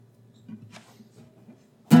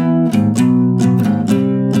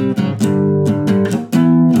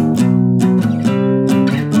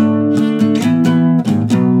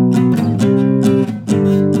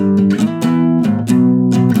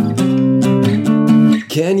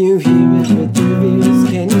Can you hear it with your ears?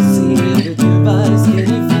 Can you see it with your eyes? Can you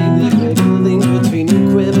feel it wiggling between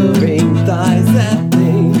your quivering thighs? That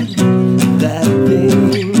thing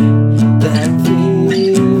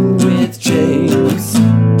with James.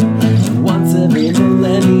 Once every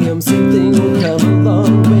millennium something will come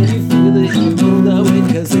along. When you feel it you will know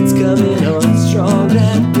it, 'cause it's coming on strong.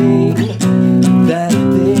 That thing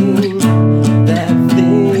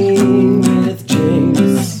with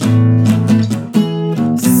James.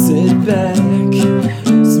 Sit back,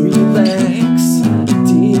 relax,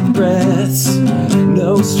 deep breaths,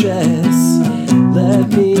 no stress. Let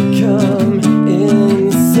me come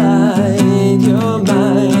inside your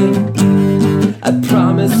mind. I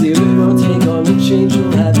promise you it won't take long, the change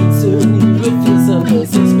will happen soon. You will feel something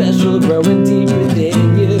so special growing deep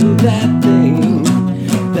within you. That thing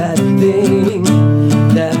with James.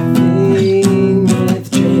 That thing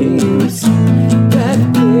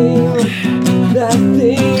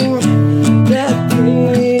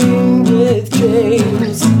with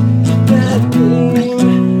James.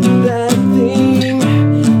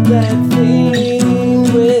 That thing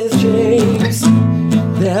with James.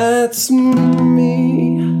 That's me.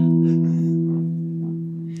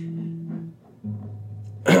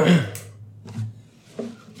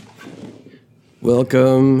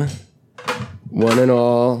 Welcome, one and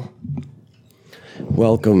all.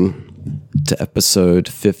 Welcome to episode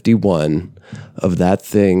 51 of That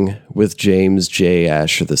Thing with James J.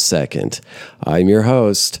 Asher II. I'm your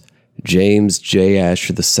host, James J.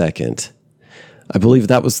 Asher II. I believe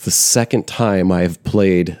that was the second time I have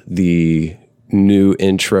played the new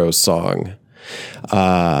intro song.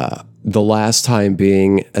 The last time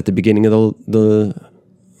being at the beginning of the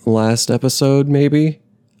last episode, maybe?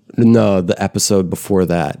 No, the episode before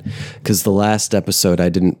that. Because the last episode I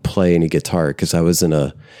didn't play any guitar because I was in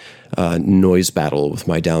a noise battle with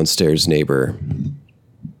my downstairs neighbor.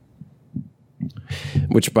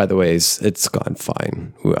 Which, by the way, it's gone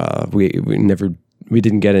fine. We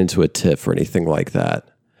didn't get into a tiff or anything like that.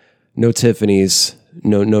 No Tiffany's,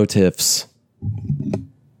 no tiffs.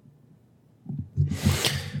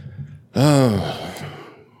 Oh,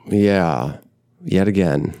 yeah. Yet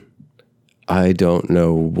again, I don't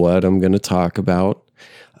know what I'm going to talk about,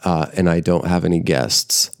 and I don't have any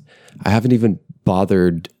guests. I haven't even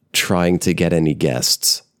bothered trying to get any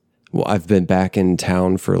guests. Well, I've been back in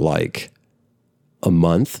town for like a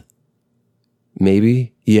month,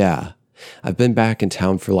 maybe. Yeah, I've been back in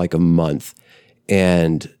town for like a month,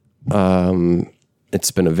 and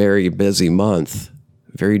it's been a very busy month,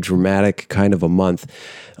 very dramatic kind of a month.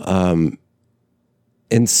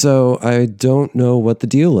 And so I don't know what the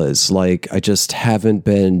deal is. Like, I just haven't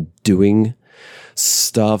been doing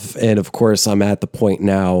stuff. And of course, I'm at the point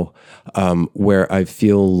now where I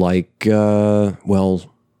feel like, a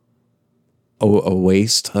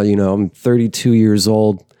waste. I'm 32 years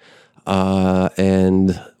old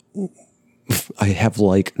and I have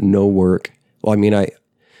like no work. Well, I mean, I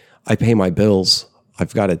pay my bills.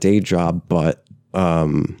 I've got a day job, but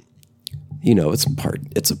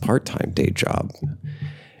it's a part-time day job.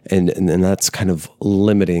 And that's kind of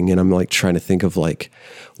limiting. And I'm like trying to think of like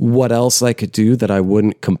what else I could do that I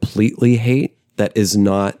wouldn't completely hate that is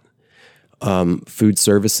not food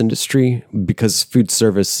service industry, because food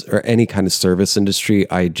service or any kind of service industry,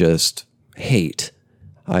 I just hate.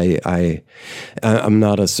 I'm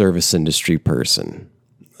not a service industry person.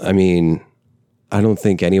 I mean, I don't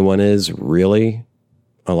think anyone is really.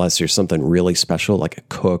 Unless you're something really special, like a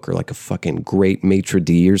cook or like a fucking great maitre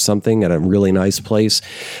d' or something at a really nice place.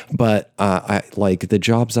 But I like the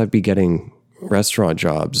jobs I'd be getting, restaurant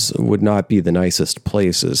jobs, would not be the nicest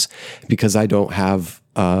places because I don't have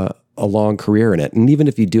a long career in it. And even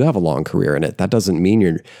if you do have a long career in it, that doesn't mean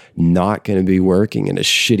you're not going to be working in a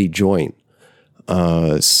shitty joint.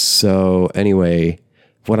 So anyway,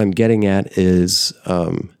 what I'm getting at is,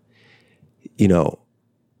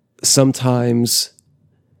 sometimes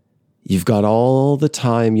you've got all the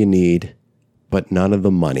time you need, but none of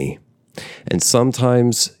the money. And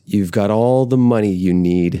sometimes you've got all the money you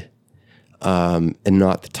need, and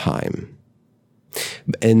not the time.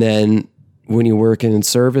 And then when you work in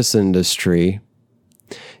service industry,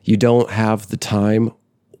 you don't have the time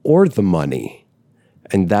or the money.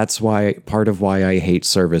 And that's part of why I hate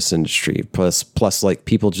service industry. Plus like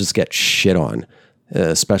people just get shit on,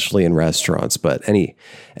 especially in restaurants, but any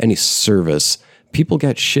service, people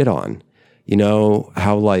get shit on. You know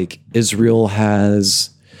how like Israel has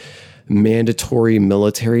mandatory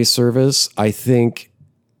military service? I think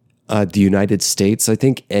the United States, I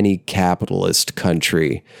think any capitalist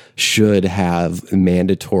country should have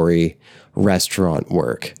mandatory restaurant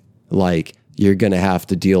work. Like you're going to have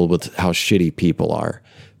to deal with how shitty people are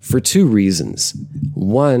for two reasons.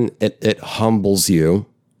 One, it humbles you.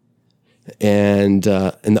 And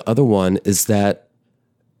the other one is that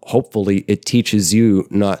hopefully it teaches you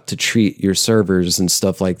not to treat your servers and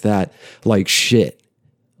stuff like that like shit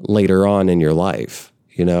later on in your life.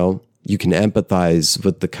 You know, you can empathize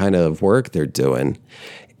with the kind of work they're doing,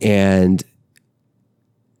 and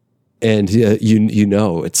you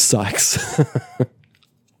know it sucks.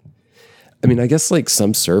 I mean, I guess like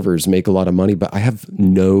some servers make a lot of money, but I have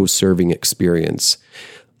no serving experience.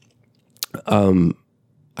 I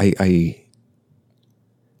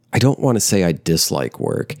don't want to say I dislike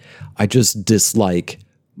work. I just dislike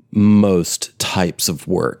most types of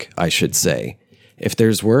work, I should say. If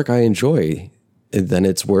there's work I enjoy, then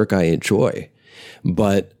it's work I enjoy.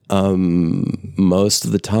 But most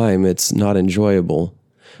of the time, it's not enjoyable.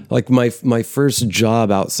 Like my first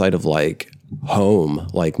job outside of like home,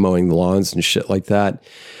 like mowing the lawns and shit like that,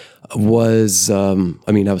 was, I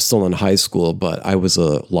was still in high school, but I was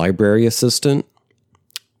a library assistant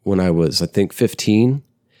when I was, I think, 15.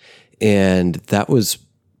 And that was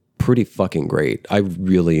pretty fucking great. I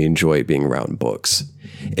really enjoy being around books.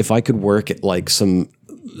 If I could work at like some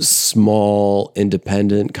small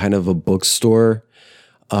independent kind of a bookstore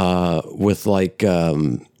with like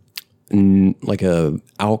a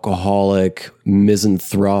alcoholic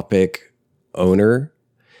misanthropic owner,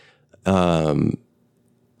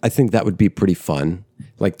 I think that would be pretty fun.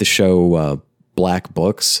 Like the show Black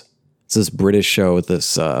Books. It's this British show with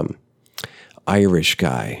this Irish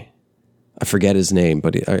guy. I forget his name,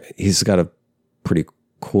 but he's got a pretty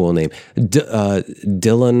cool name.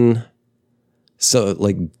 Dylan. So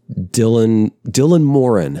like Dylan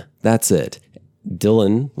Moran. That's it.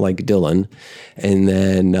 Dylan, like Dylan. And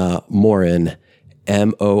then Moran,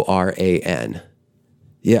 Moran.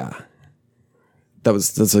 Yeah.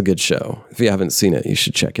 That's a good show. If you haven't seen it, you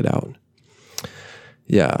should check it out.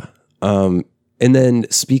 Yeah. And then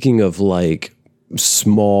speaking of like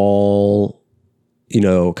small,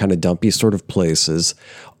 kind of dumpy sort of places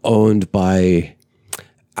owned by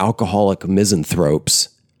alcoholic misanthropes,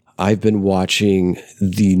 I've been watching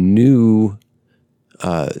the new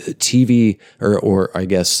TV or I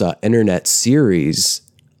guess internet series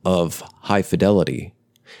of High Fidelity.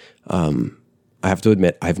 I have to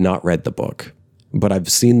admit, I've not read the book, but I've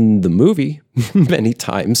seen the movie many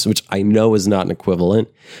times, which I know is not an equivalent.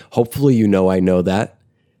 Hopefully, I know that,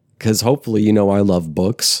 because hopefully, I love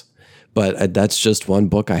books. But that's just one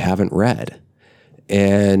book I haven't read.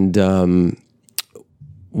 And,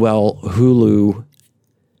 Hulu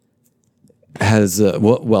has,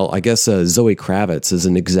 I guess Zoe Kravitz is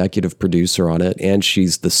an executive producer on it, and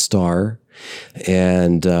she's the star.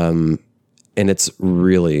 And it's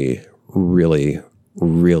really, really,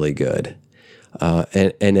 really good.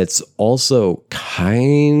 And it's also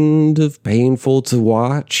kind of painful to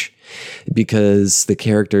watch because the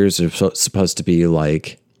characters are supposed to be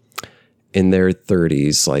like in their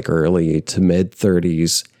 30s, like early to mid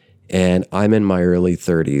 30s. And I'm in my early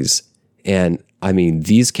 30s. And I mean,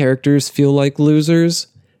 these characters feel like losers.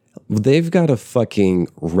 They've got a fucking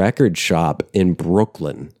record shop in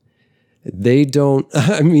Brooklyn. They don't,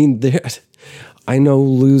 I know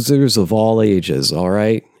losers of all ages, all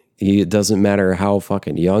right? It doesn't matter how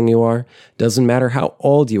fucking young you are. Doesn't matter how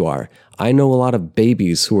old you are. I know a lot of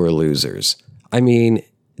babies who are losers.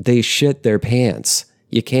 They shit their pants.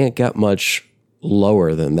 You can't get much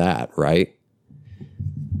lower than that, right?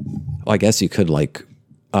 Well, I guess you could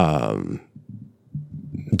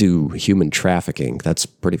do human trafficking. That's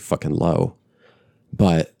pretty fucking low.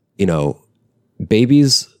 But,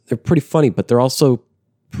 babies, they're pretty funny, but they're also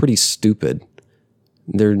pretty stupid.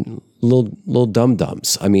 They're little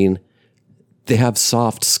dum-dums. They have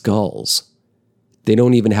soft skulls. They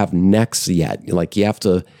don't even have necks yet. Like, you have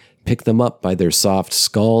to pick them up by their soft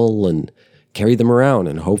skull and carry them around,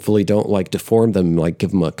 and hopefully don't deform them,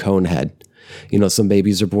 give them a cone head. Some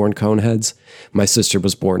babies are born cone heads. My sister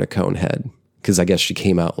was born a cone head because I guess she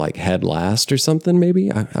came out head last or something,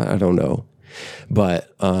 maybe. I don't know.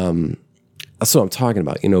 But that's what I'm talking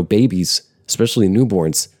about. Babies, especially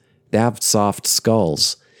newborns, they have soft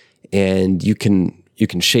skulls, and you can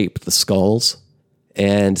shape the skulls.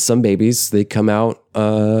 And some babies, they come out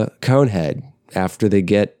cone head after they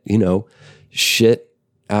get, shit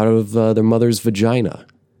out of their mother's vagina.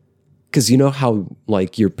 Because how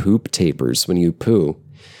your poop tapers when you poo.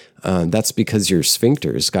 That's because your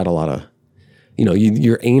sphincter's got a lot of,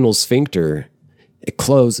 your anal sphincter, it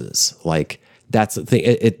closes. That's the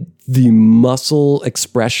thing. The muscle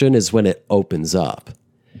expression is when it opens up.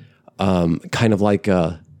 Kind of like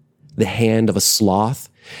the hand of a sloth.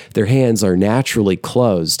 Their hands are naturally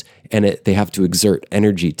closed, and they have to exert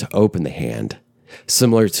energy to open the hand.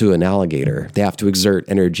 Similar to an alligator, they have to exert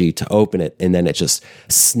energy to open it, and then it just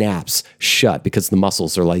snaps shut because the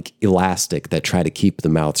muscles are like elastic that try to keep the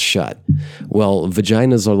mouth shut. Well,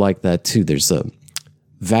 vaginas are like that too. There's a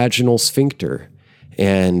vaginal sphincter,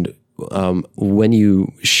 and when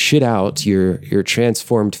you shit out your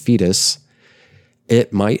transformed fetus,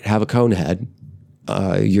 it might have a cone head.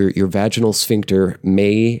 Your vaginal sphincter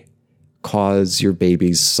may cause your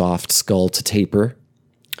baby's soft skull to taper.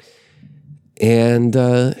 And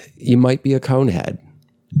you might be a cone head.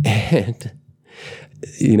 And,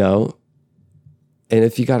 and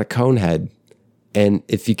if you got a cone head, and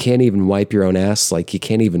if you can't even wipe your own ass, like you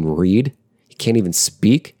can't even read, you can't even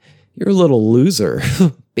speak, you're a little loser.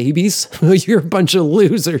 Babies, you're a bunch of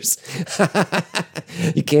losers.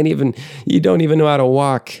 You don't even know how to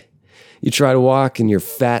walk. You try to walk and your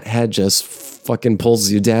fat head just fucking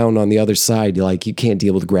pulls you down on the other side. You can't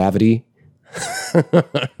deal with gravity.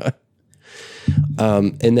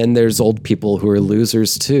 And then there's old people who are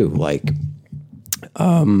losers too,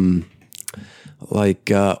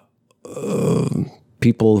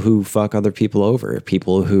 people who fuck other people over,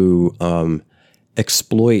 people who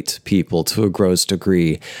exploit people to a gross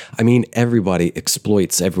degree. I mean, everybody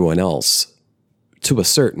exploits everyone else to a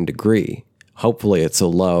certain degree. Hopefully it's a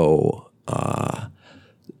low,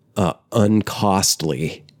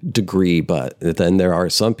 uncostly degree, but then there are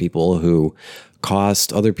some people who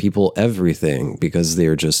cost other people everything because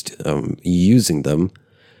they're just using them.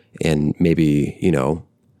 And maybe,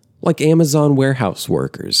 like Amazon warehouse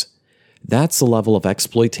workers. That's a level of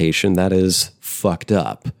exploitation that is fucked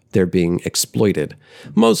up. They're being exploited.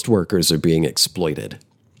 Most workers are being exploited.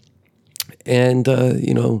 And,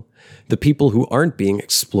 the people who aren't being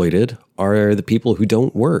exploited are the people who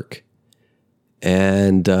don't work.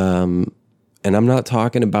 And I'm not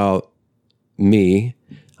talking about me.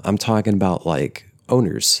 I'm talking about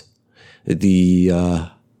owners. What's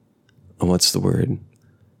the word?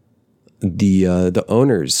 The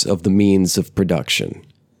owners of the means of production.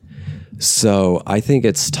 So I think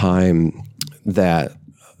it's time that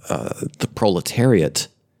the proletariat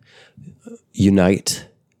unite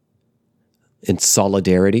in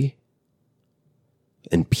solidarity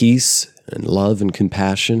and peace and love and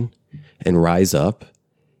compassion and rise up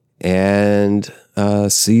and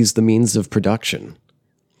seize the means of production.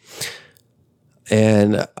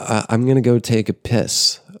 And I'm going to go take a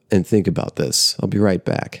piss and think about this. I'll be right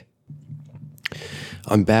back.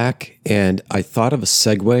 I'm back, and I thought of a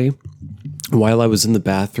segue while I was in the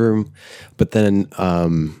bathroom, but then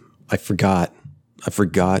I forgot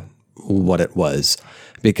what it was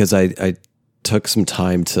because I took some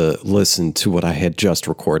time to listen to what I had just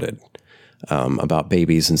recorded about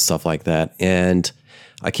babies and stuff like that. And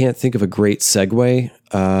I can't think of a great segue,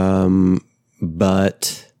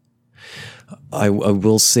 but I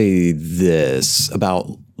will say this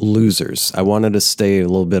about losers. I wanted to stay a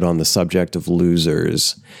little bit on the subject of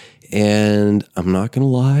losers. And I'm not going to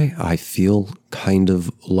lie, I feel kind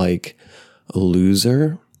of like a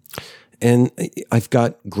loser. And I've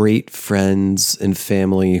got great friends and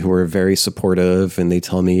family who are very supportive, and they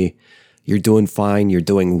tell me, you're doing fine, you're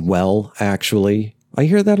doing well, actually. I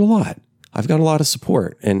hear that a lot. I've got a lot of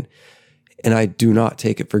support, and I do not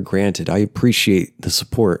take it for granted. I appreciate the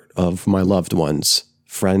support of my loved ones,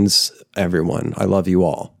 friends, everyone. I love you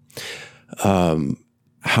all.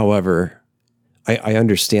 However, I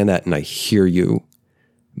understand that and I hear you,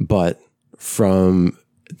 but from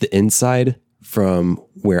the inside, from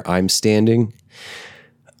where I'm standing,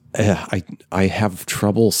 I have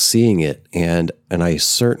trouble seeing it, and I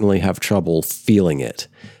certainly have trouble feeling it,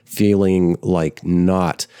 feeling like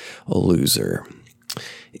not a loser.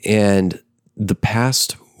 And the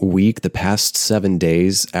past week, the past 7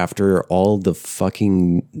 days after all the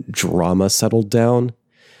fucking drama settled down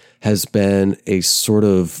has been a sort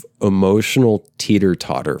of emotional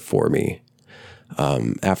teeter-totter for me.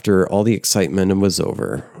 After all the excitement was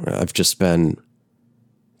over, I've just been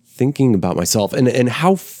thinking about myself and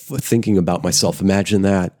how thinking about myself. Imagine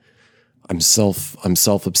that. I'm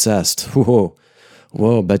self-obsessed.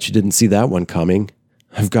 Whoa, bet you didn't see that one coming.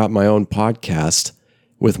 I've got my own podcast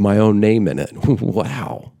with my own name in it.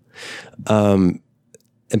 Wow.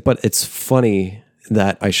 But it's funny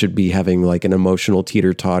that I should be having like an emotional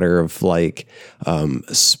teeter-totter of like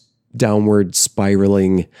downward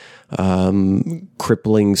spiraling,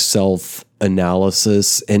 crippling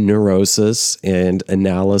self-analysis and neurosis and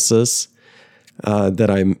analysis, that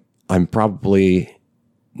I'm probably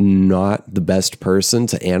not the best person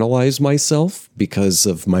to analyze myself because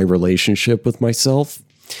of my relationship with myself.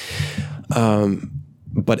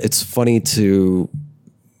 But it's funny to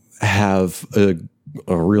have a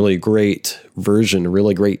a really great version, a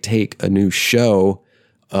really great take, a new show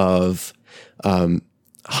of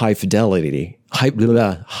High Fidelity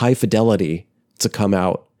to come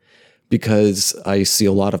out, because I see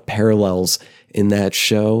a lot of parallels in that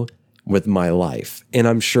show with my life. And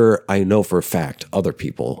I'm sure, I know for a fact, other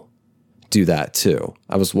people do that too.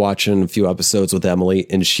 I was watching a few episodes with Emily,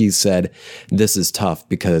 and she said, this is tough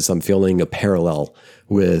because I'm feeling a parallel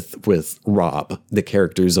with Rob, the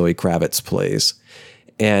character Zoe Kravitz plays.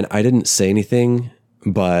 And I didn't say anything,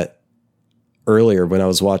 but earlier when I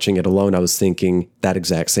was watching it alone, I was thinking that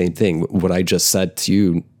exact same thing. What I just said to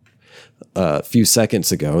you a few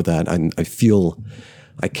seconds ago, that I feel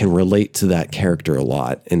I can relate to that character a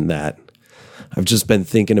lot, in that I've just been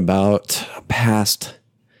thinking about past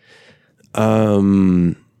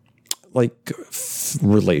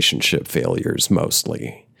relationship failures,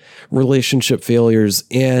 mostly relationship failures,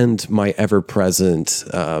 and my ever-present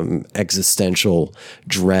existential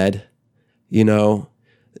dread. You know,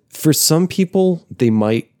 for some people, they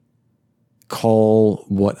might call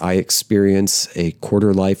what I experience a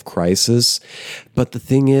quarter-life crisis. But the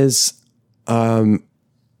thing is,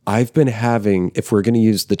 I've been having, if we're going to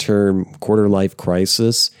use the term quarter-life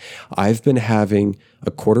crisis, I've been having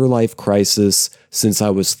a quarter-life crisis since I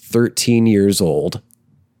was 13 years old.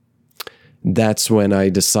 That's when I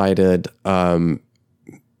decided I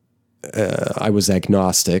was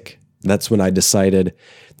agnostic. That's when I decided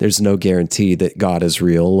there's no guarantee that God is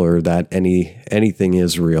real or that anything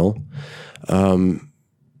is real. And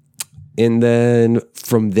then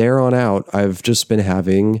from there on out, I've just been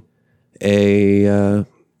having a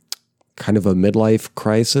kind of a midlife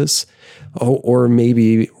crisis, or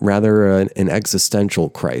maybe rather an existential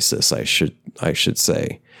crisis, I should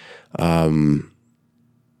say. And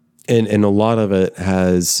a lot of it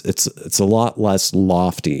it's a lot less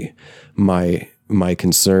lofty. My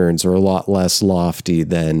concerns are a lot less lofty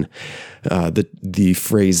than the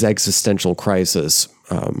phrase existential crisis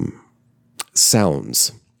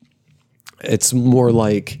sounds. It's more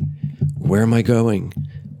like, where am I going?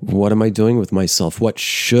 What am I doing with myself? What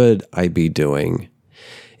should I be doing?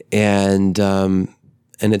 And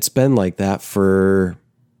it's been like that for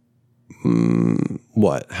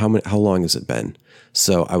how long has it been?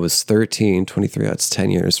 So I was 13, 23, that's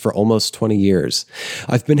 10 years, for almost 20 years.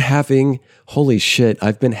 I've been having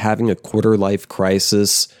a quarter life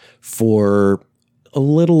crisis for a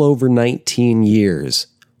little over 19 years.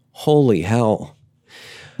 Holy hell.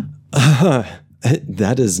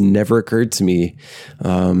 That has never occurred to me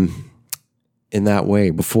in that way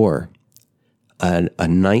before. A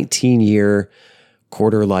 19-year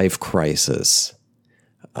quarter life crisis,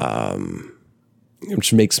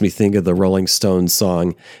 which makes me think of the Rolling Stones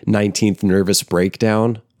song 19th Nervous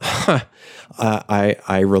Breakdown.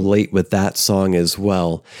 I relate with that song as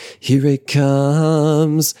well. Here it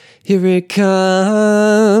comes, here it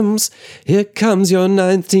comes, here comes your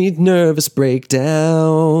 19th nervous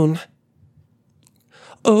breakdown.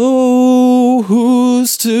 Oh,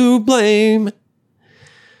 who's to blame?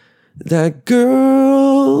 That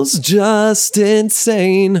girl's just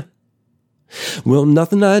insane. Well,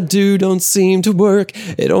 nothing I do don't seem to work.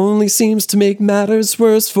 It only seems to make matters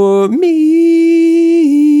worse for me.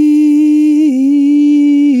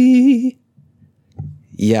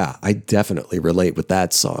 Yeah, I definitely relate with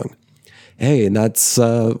that song. Hey, and that's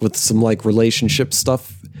with some like relationship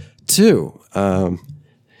stuff too.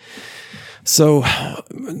 So back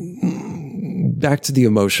to the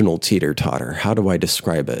emotional teeter-totter. How do I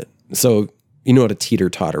describe it? So you know what a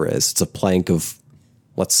teeter-totter is. It's a plank of,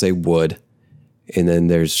 let's say, wood. And then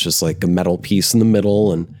there's just like a metal piece in the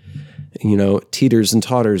middle. And, you know, teeters and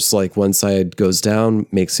totters, like one side goes down,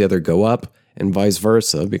 makes the other go up, and vice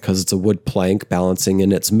versa, because it's a wood plank balancing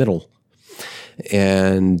in its middle.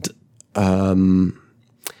 And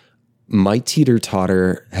my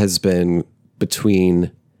teeter-totter has been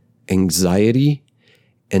between anxiety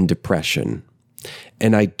and depression.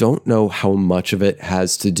 And I don't know how much of it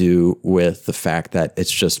has to do with the fact that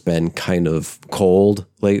it's just been kind of cold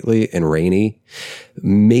lately and rainy.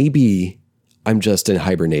 Maybe I'm just in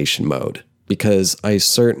hibernation mode, because I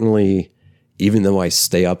certainly, even though I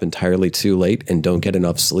stay up entirely too late and don't get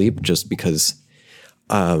enough sleep, just because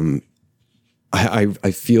I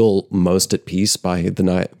feel most at peace by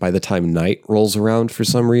the time night rolls around for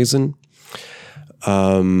some reason.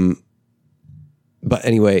 But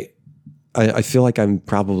anyway, I feel like I'm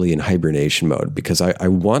probably in hibernation mode because I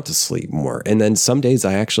want to sleep more. And then some days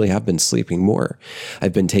I actually have been sleeping more.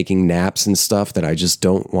 I've been taking naps and stuff that I just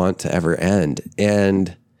don't want to ever end.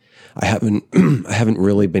 And I haven't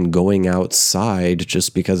really been going outside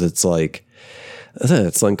just because it's like,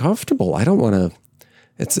 it's uncomfortable. I don't want to,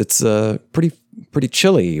 it's pretty pretty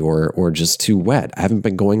chilly or just too wet. I haven't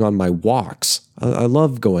been going on my walks. I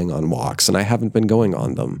love going on walks, and I haven't been going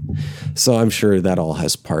on them. So I'm sure that all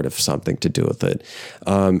has part of something to do with it.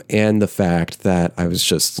 And the fact that I was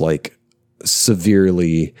just like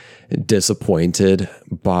severely disappointed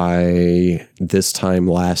by this time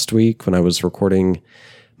last week when I was recording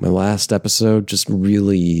my last episode, just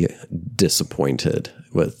really disappointed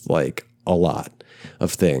with like a lot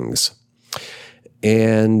of things.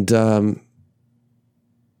 And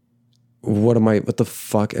what the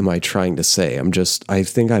fuck am I trying to say? I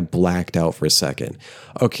think I blacked out for a second.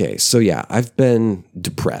 Okay, so yeah, I've been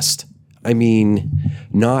depressed. I mean,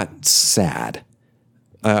 not sad.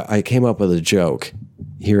 I came up with a joke.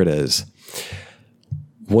 Here it is.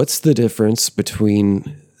 What's the difference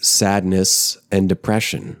between sadness and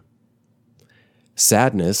depression?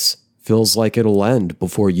 Sadness feels like it'll end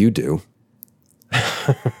before you do.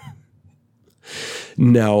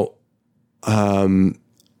 Now, I'm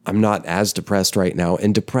not as depressed right now.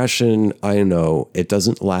 And depression, I know it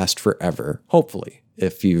doesn't last forever. Hopefully,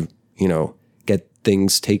 if you get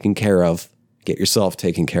things taken care of, get yourself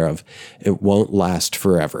taken care of, it won't last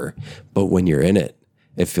forever. But when you're in it,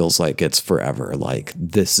 it feels like it's forever. Like,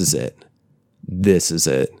 this is it. This is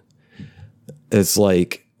it. It's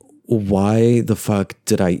like, why the fuck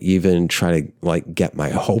did I even try to like get my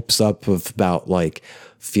hopes up about like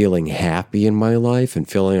feeling happy in my life and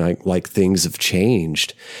feeling like things have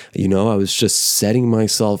changed? I was just setting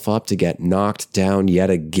myself up to get knocked down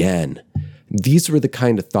yet again. These were the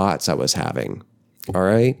kind of thoughts I was having. All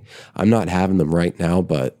right. I'm not having them right now,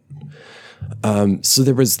 but so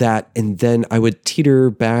there was that. And then I would teeter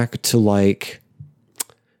back to like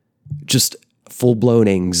just full-blown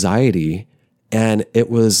anxiety. And it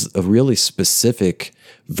was a really specific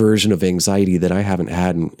version of anxiety that I haven't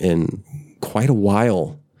had in quite a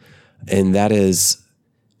while. And that is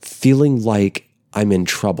feeling like I'm in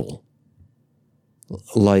trouble.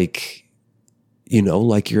 Like,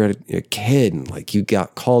 like you're a kid and like you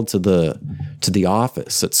got called to the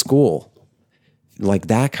office at school, like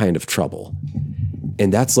that kind of trouble.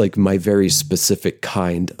 And that's like my very specific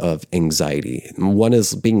kind of anxiety. One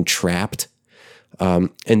is being trapped.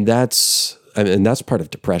 And that's part of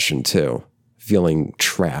depression too, feeling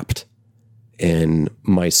trapped in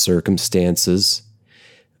my circumstances,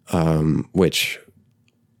 which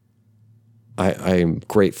I'm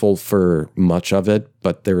grateful for much of it,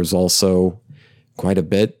 but there's also quite a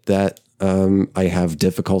bit that I have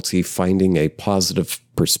difficulty finding a positive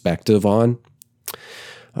perspective on.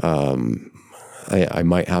 I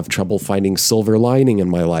might have trouble finding silver lining in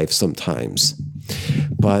my life sometimes,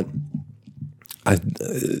 but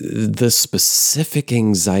the specific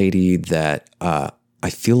anxiety that I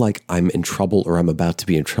feel like I'm in trouble or I'm about to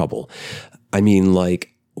be in trouble. I mean,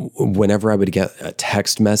 like whenever I would get a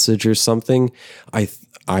text message or something, I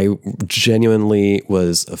genuinely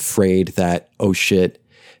was afraid that, oh shit,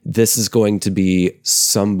 this is going to be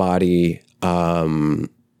somebody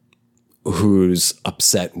who's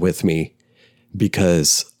upset with me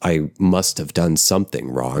because I must have done something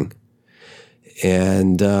wrong.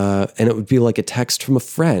 And it would be like a text from a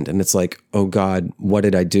friend. And it's like, oh God, what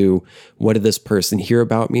did I do? What did this person hear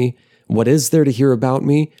about me? What is there to hear about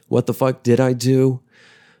me? What the fuck did I do?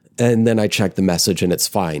 And then I check the message and it's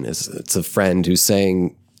fine. It's a friend who's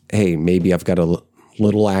saying, hey, maybe I've got a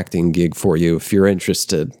little acting gig for you if you're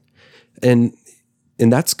interested. And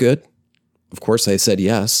that's good. Of course I said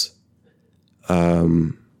yes.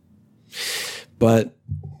 But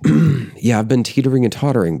yeah, I've been teetering and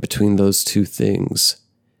tottering between those two things.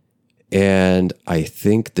 And I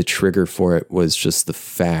think the trigger for it was just the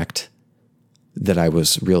fact that I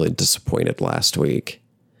was really disappointed last week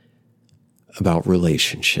about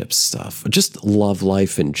relationship stuff, just love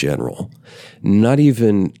life in general. Not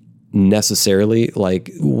even necessarily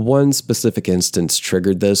like one specific instance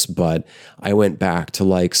triggered this, but I went back to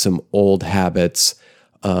like some old habits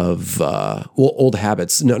of, old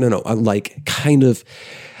habits. No. Like kind of,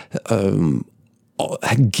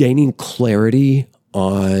 gaining clarity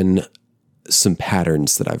on some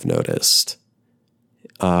patterns that I've noticed,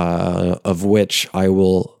 of which I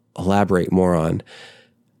will elaborate more on.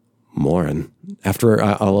 After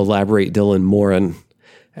I'll elaborate, Dylan, more on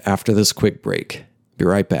after this quick break. Be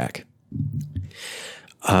right back.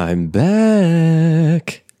 I'm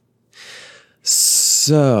back.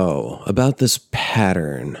 So, about this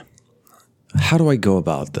pattern, how do I go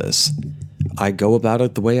about this? I go about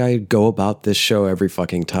it the way I go about this show every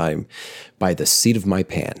fucking time, by the seat of my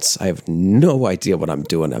pants. I have no idea what I'm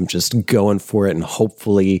doing. I'm just going for it, and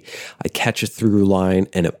hopefully I catch a through line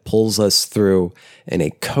and it pulls us through in a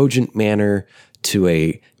cogent manner to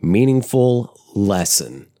a meaningful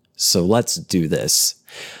lesson. So let's do this.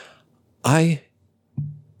 I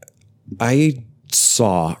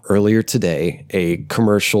saw earlier today a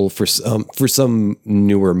commercial for some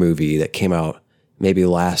newer movie that came out maybe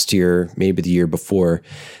last year, maybe the year before.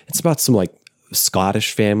 It's about some like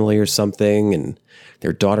Scottish family or something, and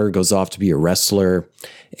their daughter goes off to be a wrestler,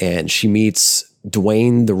 and she meets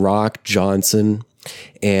Dwayne "The Rock" Johnson,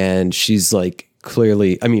 and she's like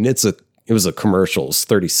clearly, I mean, it was a commercial, it's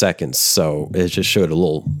 30 seconds, so it just showed a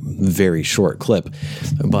little very short clip.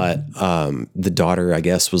 But the daughter, I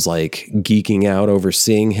guess, was like geeking out over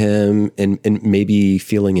seeing him and maybe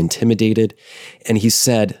feeling intimidated. And he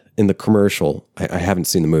said in the commercial, I haven't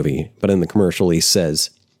seen the movie, but in the commercial he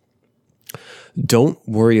says, "Don't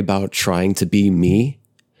worry about trying to be me.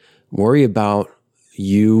 Worry about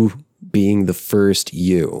you being the first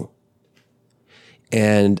you."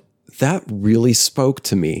 And that really spoke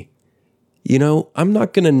to me. You know, I'm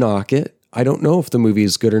not going to knock it. I don't know if the movie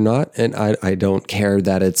is good or not. And I don't care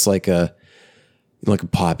that it's like a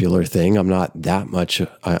popular thing. I'm not that much.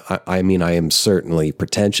 I mean, I am certainly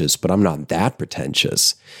pretentious, but I'm not that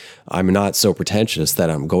pretentious. I'm not so pretentious that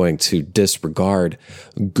I'm going to disregard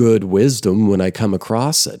good wisdom when I come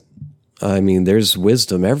across it. I mean, there's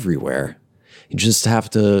wisdom everywhere. You just have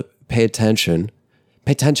to pay attention,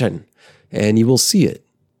 and you will see it.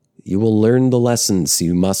 You will learn the lessons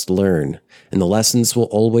you must learn, and the lessons will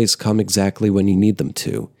always come exactly when you need them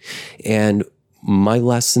to. And my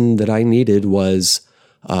lesson that I needed was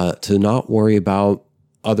to not worry about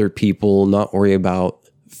other people, not worry about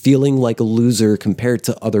feeling like a loser compared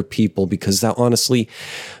to other people, because that honestly,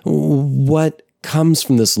 what comes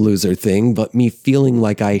from this loser thing, but me feeling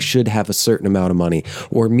like I should have a certain amount of money,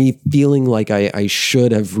 or me feeling like I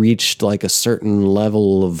should have reached like a certain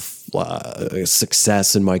level of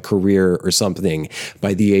success in my career or something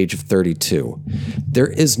by the age of 32. There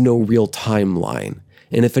is no real timeline.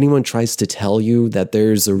 And if anyone tries to tell you that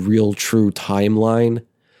there's a real true timeline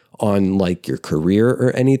on like your career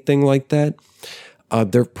or anything like that,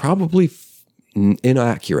 they're probably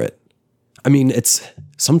inaccurate. I mean,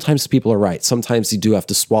 sometimes people are right. Sometimes you do have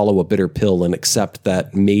to swallow a bitter pill and accept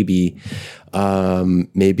that maybe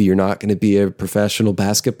you're not going to be a professional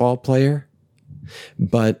basketball player.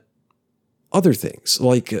 But other things,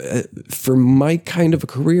 like for my kind of a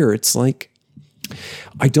career, it's like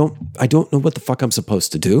I don't know what the fuck I'm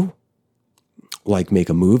supposed to do. Like make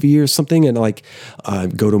a movie or something, and like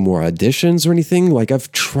go to more auditions or anything. Like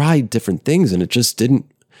I've tried different things and it just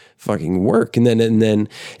didn't fucking work. And then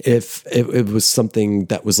if it was something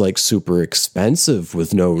that was like super expensive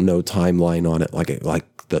with no timeline on it,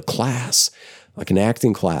 like the class, like an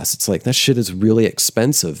acting class, it's like that shit is really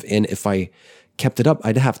expensive. And if I kept it up,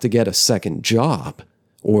 I'd have to get a second job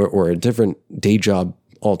or a different day job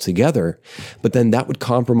altogether. But then that would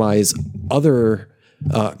compromise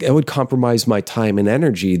it would compromise my time and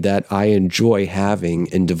energy that I enjoy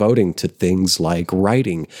having and devoting to things like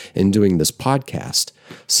writing and doing this podcast.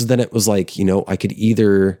 So then it was like, you know, I could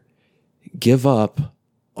either give up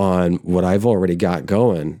on what I've already got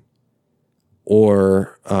going,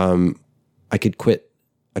 or I could quit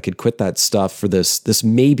that stuff for this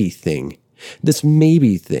maybe thing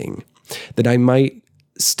that I might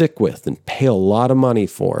stick with and pay a lot of money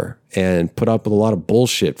for and put up with a lot of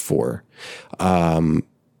bullshit for,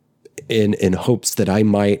 in hopes that I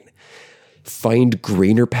might find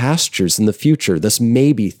greener pastures in the future. This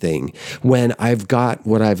maybe thing, when I've got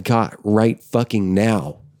what I've got right fucking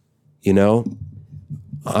now. You know,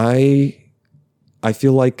 I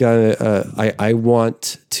feel like I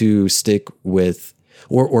want to stick with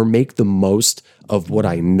or make the most of what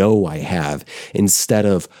I know I have instead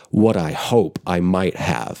of what I hope I might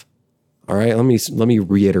have. All right, let me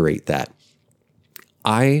reiterate that.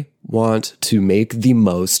 I want to make the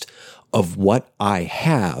most of what I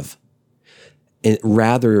have, and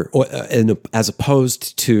as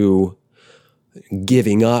opposed to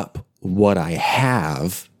giving up what I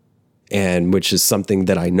have, and which is something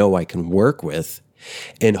that I know I can work with,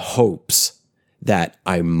 in hopes that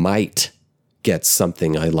I might get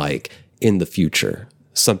something I like in the future,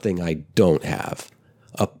 something I don't have,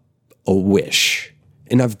 a wish.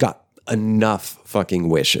 And I've got enough fucking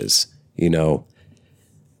wishes, you know?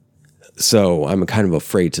 So I'm kind of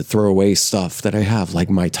afraid to throw away stuff that I have, like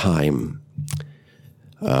my time.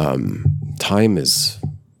 Time is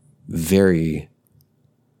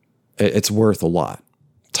it's worth a lot.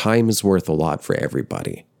 Time is worth a lot for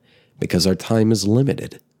everybody because our time is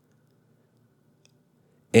limited.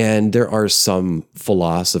 And there are some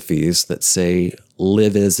philosophies that say,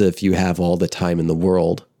 live as if you have all the time in the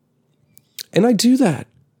world. And I do that.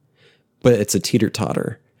 But it's a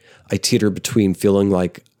teeter-totter. I teeter between feeling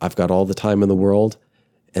like I've got all the time in the world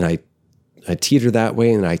And I teeter that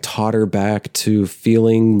way, and I totter back to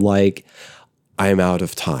feeling like I'm out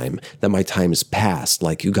of time, that my time is past,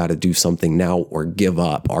 like you got to do something now or give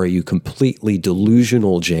up. Are you completely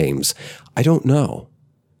delusional, James? I don't know.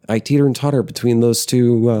 I teeter and totter between those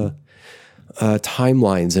two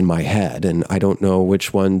timelines in my head, and I don't know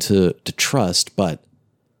which one to trust, but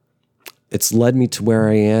it's led me to where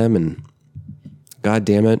I am, and God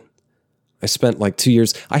damn it, I spent like 2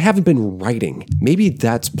 years. I haven't been writing. Maybe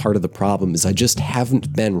that's part of the problem, is I just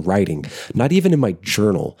haven't been writing. Not even in my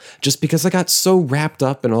journal, just because I got so wrapped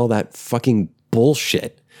up in all that fucking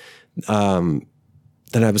bullshit that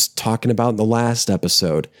I was talking about in the last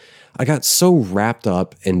episode. I got so wrapped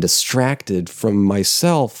up and distracted from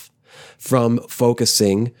myself, from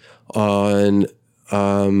focusing on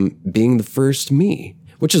being the first me,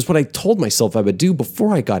 which is what I told myself I would do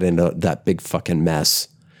before I got into that big fucking mess.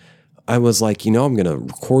 I was like, I'm going to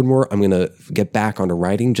record more. I'm going to get back onto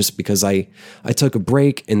writing, just because I took a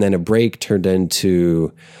break, and then a break turned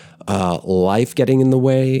into life getting in the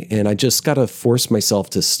way. And I just got to force myself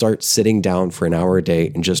to start sitting down for an hour a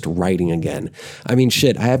day and just writing again. I mean,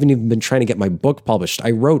 shit, I haven't even been trying to get my book published.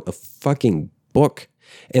 I wrote a fucking book,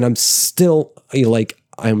 and I'm still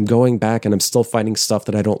I'm going back and I'm still finding stuff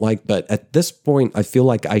that I don't like. But at this point, I feel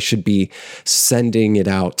like I should be sending it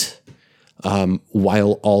out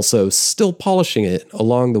while also still polishing it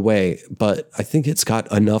along the way. But I think it's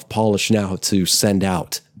got enough polish now to send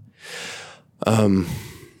out.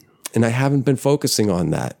 And I haven't been focusing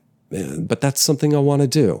on that. But that's something I want to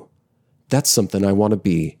do. That's something I want to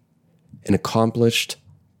be: an accomplished,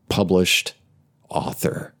 published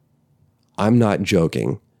author. I'm not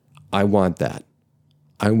joking. I want that.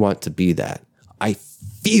 I want to be that. I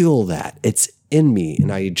feel that. It's in me,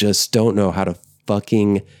 and I just don't know how to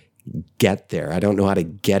fucking get there. I don't know how to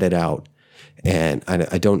get it out. And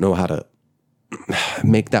I don't know how to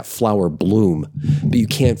make that flower bloom. But you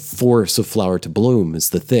can't force a flower to bloom,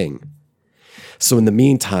 is the thing. So in the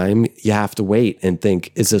meantime, you have to wait and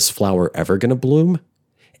think, is this flower ever going to bloom?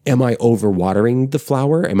 Am I overwatering the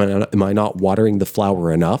flower? Am I not watering the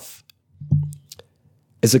flower enough?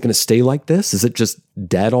 Is it going to stay like this? Is it just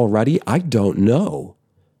dead already? I don't know.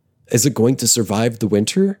 Is it going to survive the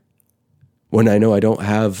winter, when I know I don't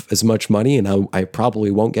have as much money, and I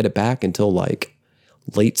probably won't get it back until like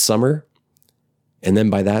late summer? And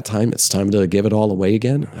then by that time, it's time to give it all away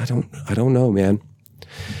again. I don't know, man.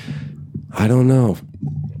 I don't know.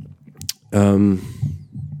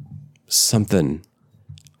 Something.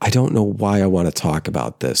 I don't know why I want to talk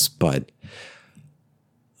about this, but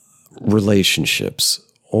relationships,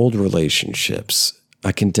 old relationships.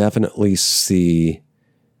 I can definitely see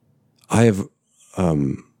I have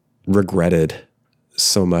regretted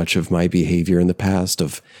so much of my behavior in the past,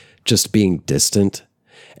 of just being distant.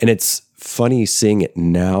 And it's funny seeing it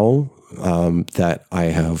now that I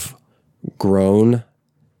have grown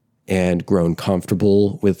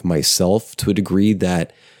comfortable with myself to a degree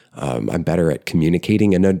that I'm better at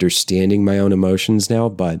communicating and understanding my own emotions now.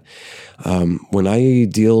 But when I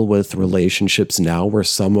deal with relationships now where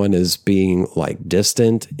someone is being like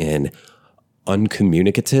distant and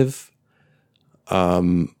uncommunicative,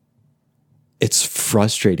 it's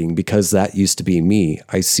frustrating, because that used to be me.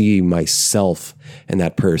 I see myself in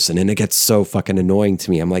that person, and it gets so fucking annoying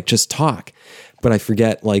to me. I'm like, just talk. But I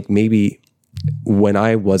forget, like, maybe when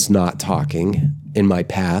I was not talking in my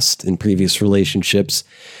past, in previous relationships,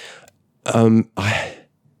 I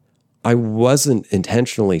wasn't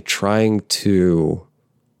intentionally trying to,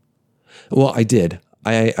 well, I did.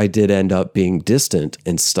 I did end up being distant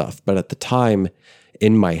and stuff, but at the time,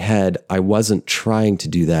 in my head, I wasn't trying to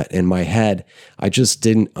do that. In my head, I just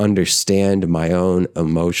didn't understand my own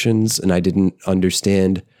emotions, and I didn't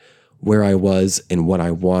understand where I was and what I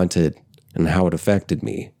wanted and how it affected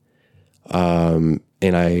me. And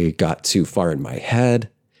I got too far in my head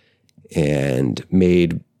and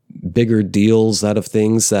made bigger deals out of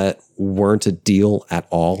things that weren't a deal at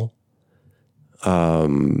all.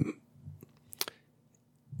 And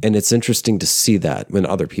it's interesting to see that when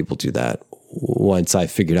other people do that, once I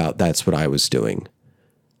figured out that's what I was doing.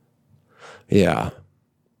 Yeah.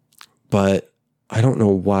 But I don't know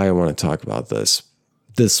why I want to talk about this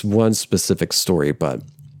one specific story, but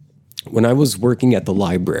when I was working at the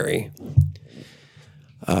library,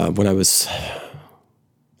 when I was,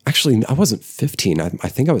 actually, I wasn't 15. I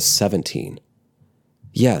think I was 17.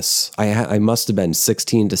 Yes, I must have been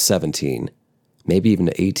 16 to 17, maybe even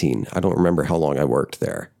to 18. I don't remember how long I worked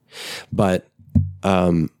there. But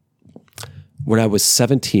when I was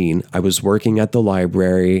 17, I was working at the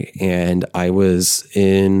library, and I was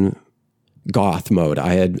in goth mode.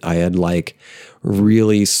 I had like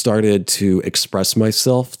really started to express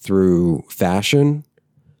myself through fashion,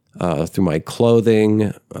 through my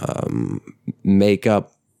clothing,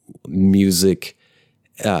 makeup, music.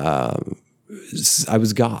 I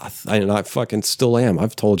was goth, and I fucking still am.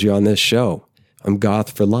 I've told you on this show, I'm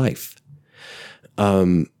goth for life.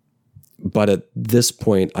 But at this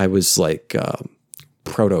point, I was like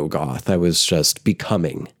proto-goth. I was just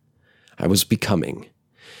becoming.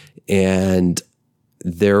 And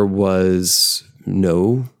there were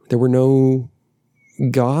no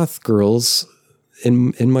goth girls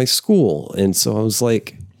in my school. And so I was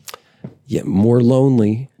like, yeah, more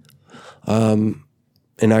lonely. And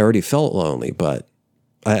I already felt lonely, but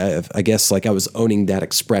I guess like I was owning that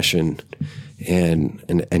expression and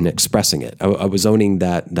expressing it. I was owning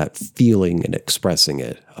that feeling and expressing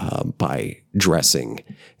it by dressing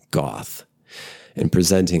goth and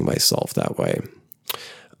presenting myself that way.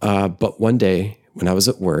 But one day when I was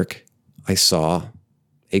at work, I saw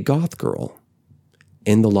a goth girl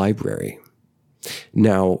in the library.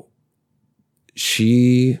 Now,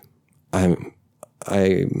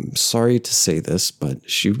 I'm sorry to say this, but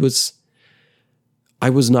I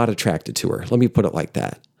was not attracted to her. Let me put it like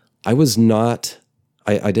that. I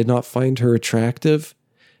did not find her attractive,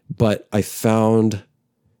 but I found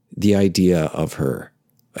the idea of her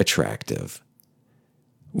attractive,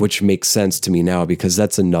 which makes sense to me now because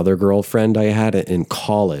that's another girlfriend I had in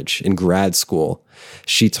college, in grad school.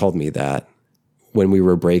 She told me that when we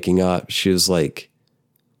were breaking up, she was like,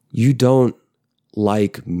 "You don't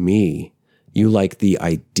like me. You like the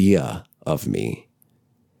idea of me."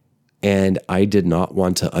 And I did not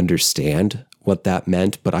want to understand what that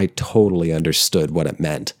meant, but I totally understood what it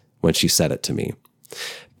meant when she said it to me.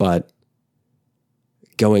 But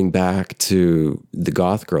going back to the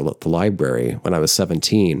goth girl at the library when I was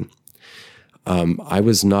 17, I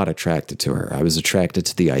was not attracted to her. I was attracted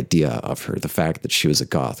to the idea of her, the fact that she was a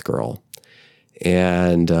goth girl.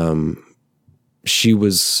 And she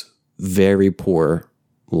was very poor,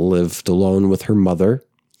 lived alone with her mother.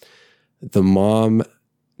 The mom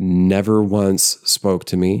never once spoke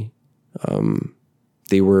to me.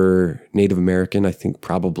 They were Native American, I think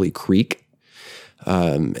probably Creek.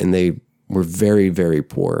 And they were very, very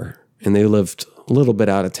poor. And they lived a little bit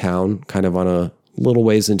out of town, kind of on a little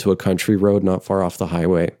ways into a country road, not far off the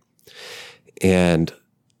highway. And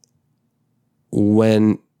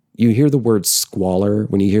when you hear the word squalor,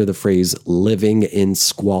 when you hear the phrase living in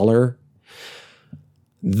squalor,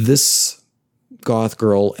 this goth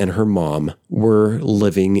girl and her mom were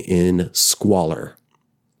living in squalor.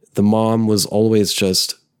 The mom was always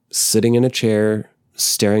just sitting in a chair,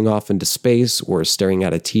 staring off into space or staring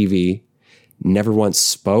at a TV, never once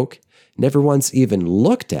spoke, never once even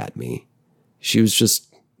looked at me. She was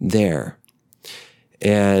just there.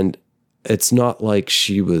 And it's not like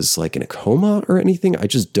she was like in a coma or anything. I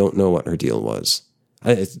just don't know what her deal was.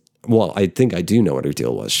 I think I do know what her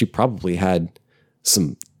deal was. She probably had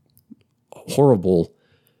some horrible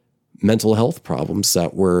mental health problems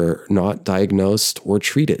that were not diagnosed or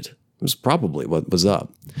treated. It was probably what was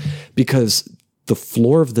up. Because the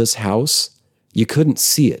floor of this house, you couldn't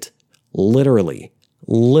see it. Literally,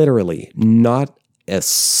 not a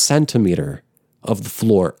centimeter of the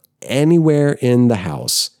floor anywhere in the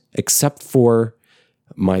house except for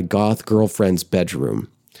my goth girlfriend's bedroom.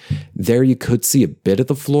 There you could see a bit of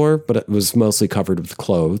the floor, but it was mostly covered with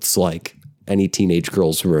clothes like any teenage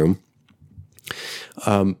girl's room.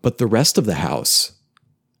 But the rest of the house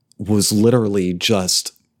was literally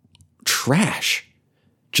just trash,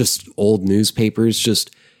 just old newspapers,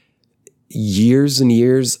 just years and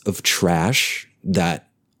years of trash that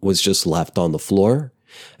was just left on the floor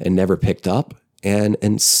and never picked up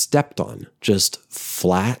and stepped on. Just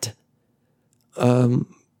flat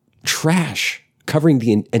trash covering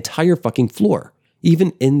the entire fucking floor.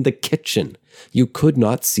 Even in the kitchen, you could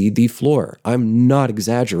not see the floor. I'm not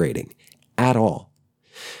exaggerating at all.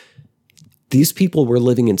 These people were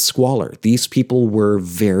living in squalor. These people were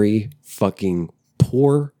very fucking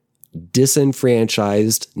poor,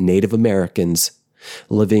 disenfranchised Native Americans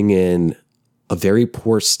living in a very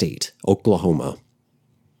poor state, Oklahoma.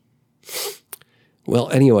 Well,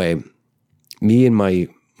 anyway, me and my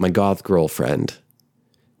goth girlfriend,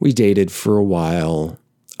 we dated for a while.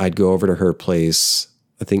 I'd go over to her place.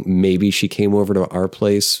 I think maybe she came over to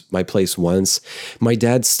my place once. My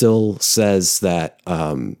dad still says that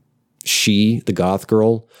she, the goth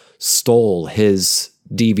girl, stole his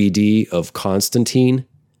DVD of Constantine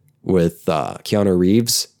with Keanu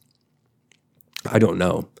Reeves. I don't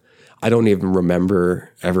know. I don't even remember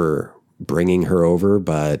ever bringing her over,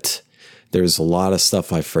 but there's a lot of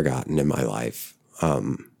stuff I've forgotten in my life.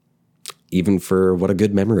 even for what a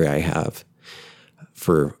good memory I have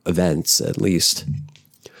for events, at least.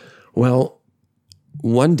 Well,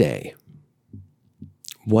 one day,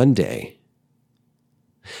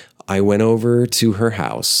 I went over to her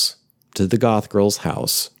house, to the goth girl's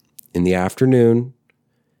house in the afternoon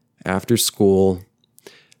after school.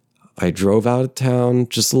 I drove out of town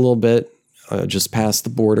just a little bit, just past the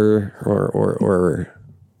border or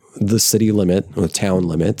the city limit or town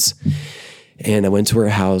limits. And I went to her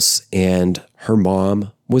house and her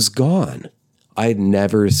mom was gone. I'd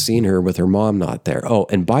never seen her with her mom not there. Oh,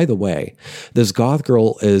 and by the way, this goth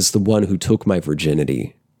girl is the one who took my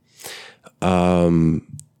virginity. And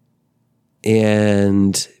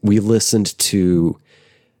we listened to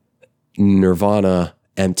Nirvana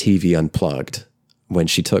MTV Unplugged when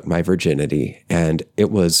she took my virginity, and it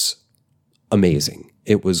was amazing.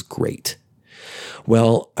 It was great.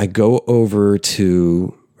 Well, I go over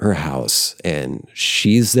to her house and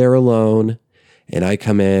she's there alone, and I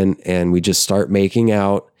come in and we just start making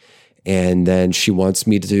out. And then she wants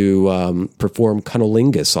me to perform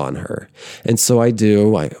cunnilingus on her. And so I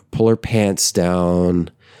do. I pull her pants down,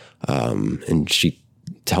 and she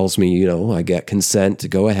tells me, I get consent to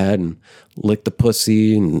go ahead and lick the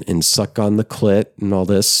pussy and suck on the clit and all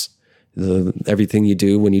this, everything you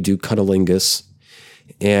do when you do cunnilingus.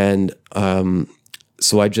 And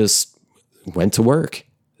so I just went to work,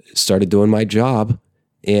 started doing my job,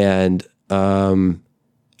 and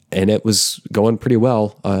it was going pretty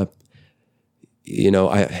well. I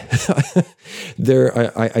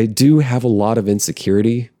do have a lot of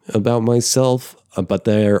insecurity about myself, but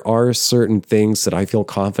there are certain things that I feel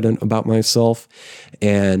confident about myself,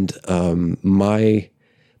 and my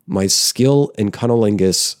skill in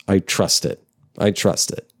cunnilingus, I trust it.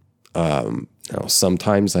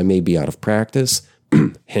 Sometimes I may be out of practice,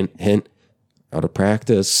 hint, hint, out of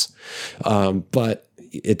practice, but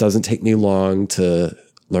it doesn't take me long to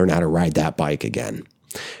learn how to ride that bike again.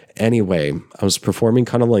 Anyway, I was performing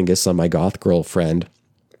cunnilingus on my goth girlfriend,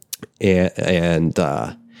 and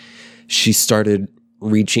she started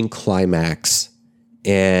reaching climax,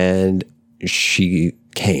 and she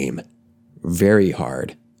came very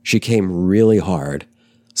hard. She came really hard,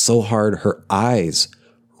 so hard her eyes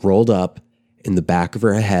rolled up in the back of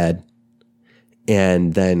her head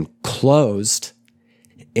and then closed,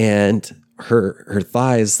 and her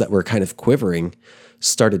thighs that were kind of quivering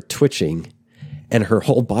started twitching, and her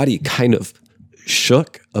whole body kind of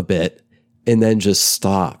shook a bit and then just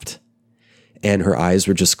stopped. And her eyes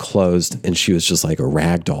were just closed, and she was just like a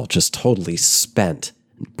rag doll, just totally spent,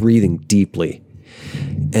 breathing deeply.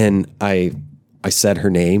 And I said her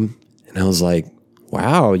name, and I was like,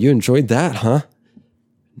 wow, you enjoyed that, huh?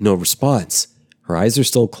 No response. Her eyes are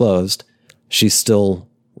still closed. She's still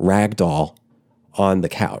rag doll on the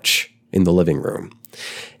couch in the living room.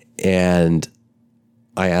 And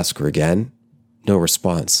I ask her again, no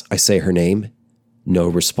response. I say her name, no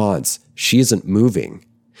response. She isn't moving.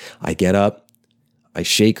 I get up, I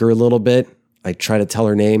shake her a little bit. I try to tell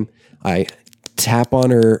her name. I tap on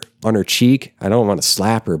her cheek. I don't want to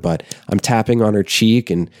slap her, but I'm tapping on her cheek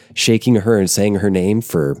and shaking her and saying her name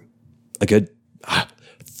for a good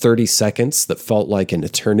 30 seconds that felt like an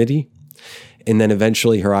eternity. And then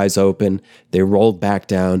eventually her eyes open, they rolled back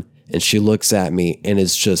down, and she looks at me and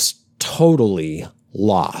is just totally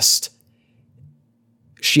lost.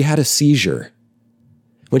 She had a seizure.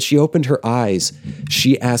 When she opened her eyes,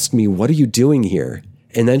 she asked me, what are you doing here?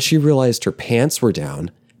 And then she realized her pants were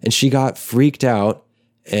down, and she got freaked out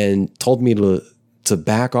and told me to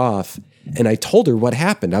back off. And I told her what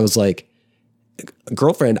happened. I was like,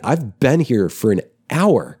 girlfriend, I've been here for an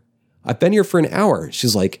hour.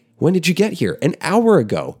 She's like, when did you get here? An hour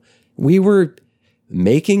ago. We were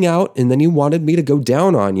making out, and then you wanted me to go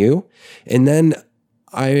down on you. And then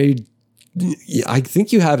I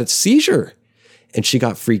think you had a seizure. And she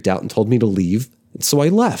got freaked out and told me to leave. And so I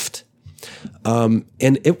left. And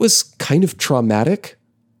it was kind of traumatic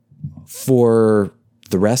for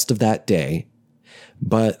the rest of that day.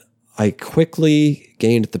 But I quickly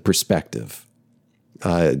gained the perspective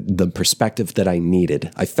that I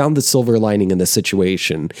needed. I found the silver lining in the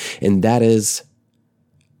situation. And that is,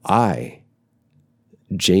 I,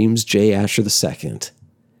 James J. Asher II,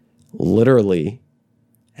 literally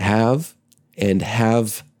have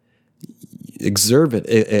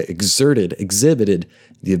exhibited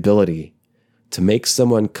the ability to make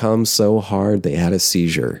someone come so hard they had a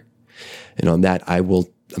seizure. And on that, I'm going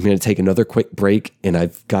to take another quick break, and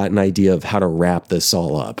I've got an idea of how to wrap this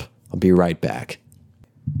all up. I'll be right back.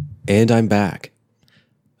 And I'm back.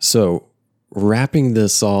 So, wrapping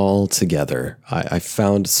this all together, I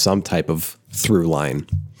found some type of through line.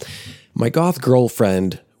 My goth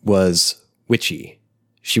girlfriend was witchy.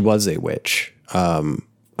 She was a witch.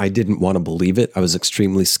 I didn't want to believe it. I was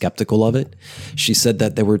extremely skeptical of it. She said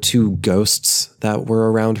that there were two ghosts that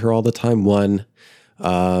were around her all the time. One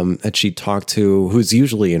that she talked to, who's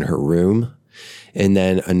usually in her room, and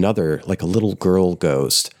then another, like a little girl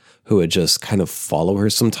ghost, who would just kind of follow her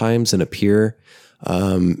sometimes and appear.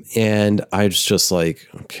 And I was just like,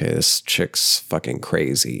 okay, this chick's fucking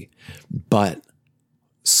crazy. But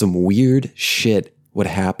some weird shit would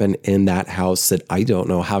happen in that house that I don't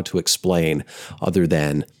know how to explain other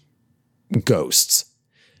than ghosts.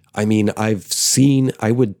 I mean, I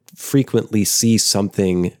would frequently see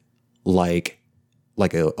something like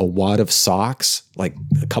a wad of socks, like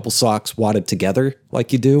a couple socks wadded together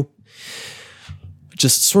like you do,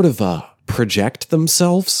 just sort of project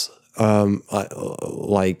themselves,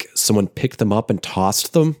 like someone picked them up and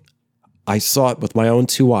tossed them. I saw it with my own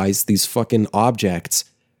two eyes, these fucking objects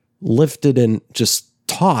lifted and just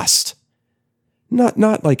tossed.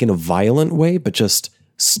 Not like in a violent way, but just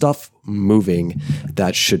stuff moving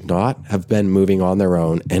that should not have been moving on their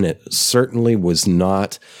own. And it certainly was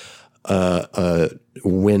not a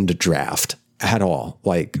wind draft at all.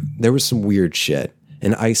 Like, there was some weird shit.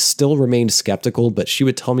 And I still remained skeptical, but she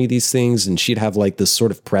would tell me these things and she'd have like this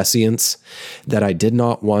sort of prescience that I did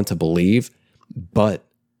not want to believe, but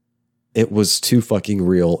it was too fucking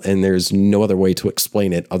real. And there's no other way to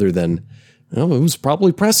explain it other than, well, it was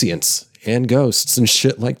probably prescience and ghosts and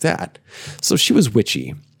shit like that. So she was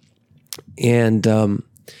witchy. And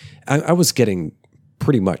I was getting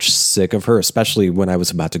pretty much sick of her, especially when I was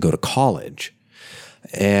about to go to college.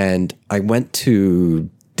 And I went to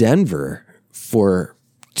Denver for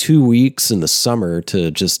 2 weeks in the summer to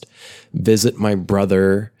just visit my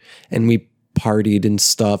brother, and we partied and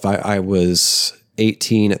stuff. I was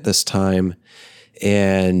 18 at this time,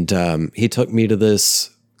 and he took me to this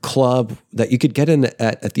club that you could get in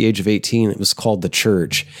at the age of 18. It was called The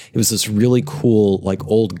Church. It was this really cool, like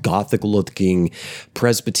old Gothic looking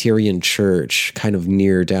Presbyterian church kind of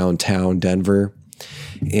near downtown Denver.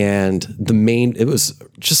 And it was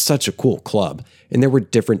just such a cool club. And there were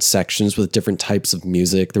different sections with different types of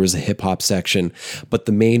music. There was a hip hop section, but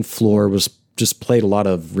the main floor was just played a lot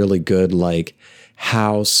of really good, like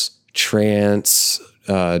house, trance,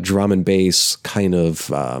 drum and bass kind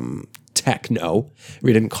of, techno.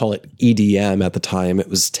 We didn't call it EDM at the time. It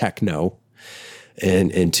was techno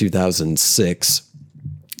in 2006.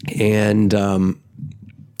 And,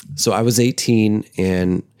 so I was 18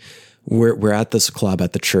 and we're at this club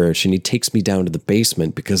at the church, and he takes me down to the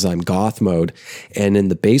basement because I'm goth mode. And in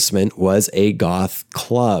the basement was a goth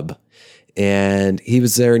club, and he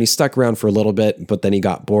was there and he stuck around for a little bit, but then he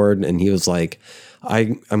got bored and he was like,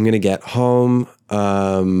 I'm going to get home.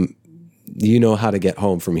 You know how to get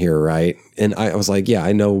home from here, right? And I was like, yeah,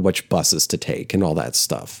 I know which buses to take and all that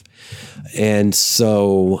stuff. And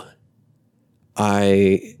so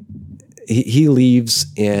he leaves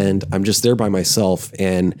and I'm just there by myself,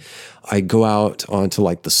 and I go out onto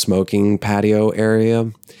like the smoking patio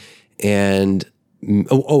area, and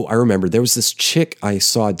I remember there was this chick I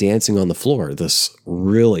saw dancing on the floor, this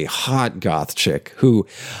really hot goth chick who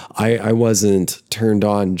I wasn't turned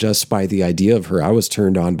on just by the idea of her. I was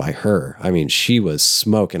turned on by her. I mean, she was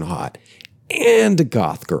smoking hot and a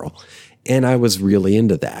goth girl, and I was really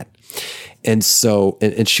into that. And so,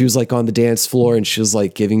 and she was like on the dance floor, and she was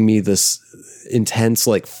like giving me this intense,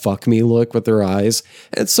 like, fuck me look with her eyes.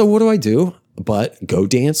 And so what do? But go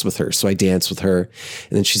dance with her. So I danced with her.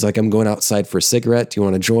 And then she's like, I'm going outside for a cigarette. Do you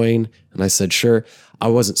want to join? And I said, sure. I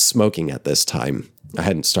wasn't smoking at this time. I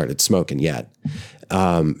hadn't started smoking yet.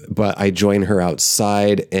 But I joined her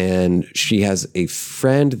outside, and she has a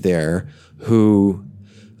friend there who,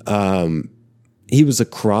 he was a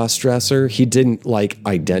cross-dresser. He didn't like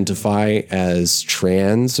identify as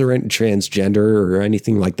trans or transgender or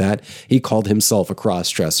anything like that. He called himself a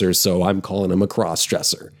cross-dresser. So I'm calling him a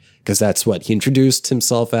cross-dresser because that's what he introduced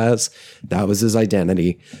himself as. That was his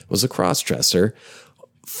identity, was a cross-dresser.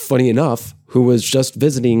 Funny enough, who was just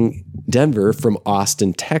visiting Denver from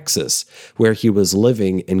Austin, Texas, where he was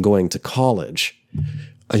living and going to college.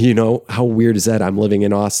 You know, how weird is that? I'm living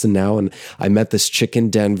in Austin now, and I met this chick in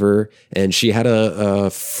Denver, and she had a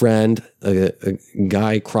friend, a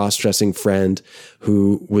guy cross-dressing friend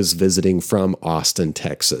who was visiting from Austin,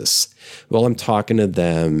 Texas. Well, I'm talking to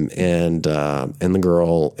them and the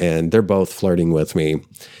girl, and they're both flirting with me.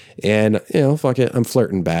 And, you know, fuck it, I'm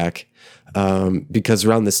flirting back. Because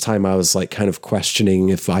around this time I was like kind of questioning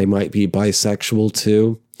if I might be bisexual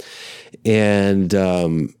too.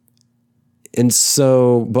 And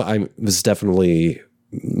so, but I was definitely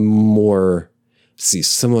more,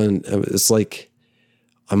 it's like,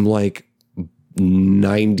 I'm like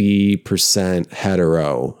 90%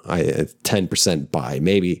 hetero, 10% bi,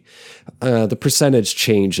 maybe. The percentage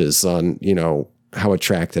changes on, how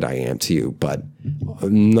attracted I am to you, but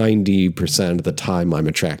 90% of the time I'm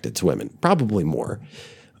attracted to women, probably more.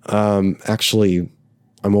 Actually,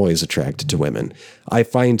 I'm always attracted to women. I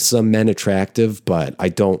find some men attractive, but I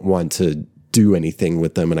don't want to do anything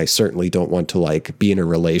with them. And I certainly don't want to be in a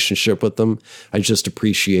relationship with them. I just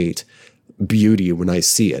appreciate beauty when I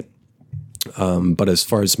see it. But as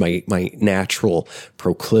far as my natural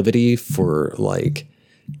proclivity for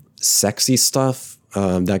sexy stuff,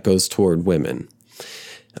 that goes toward women.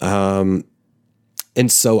 And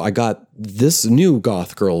so I got this new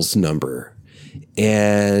goth girl's number,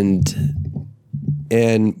 and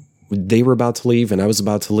they were about to leave and I was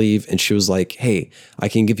about to leave. And she was like, "Hey, I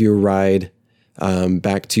can give you a ride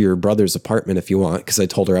back to your brother's apartment if you want." Cause I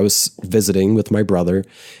told her I was visiting with my brother,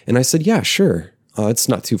 and I said, "Yeah, sure. It's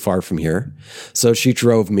not too far from here." So she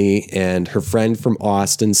drove me, and her friend from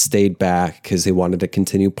Austin stayed back because they wanted to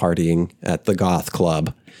continue partying at the goth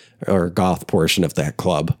club, or goth portion of that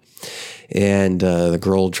club. And the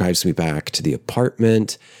girl drives me back to the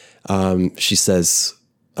apartment. She says,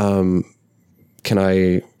 "Can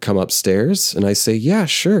I come upstairs?" And I say, "Yeah,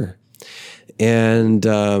 sure." And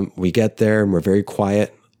we get there and we're very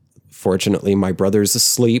quiet. Fortunately, my brother's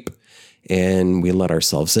asleep, and we let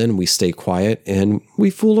ourselves in. We stay quiet and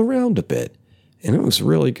we fool around a bit. And it was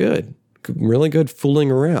really good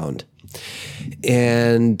fooling around.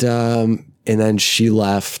 And then she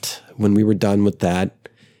left when we were done with that.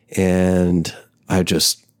 And I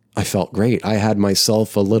felt great. I had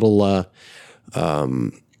myself a little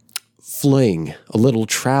fling, a little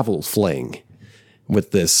travel fling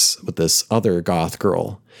with this other goth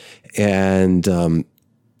girl. And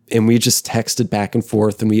we just texted back and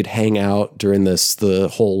forth, and we'd hang out during the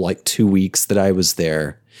whole 2 weeks that I was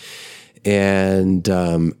there. And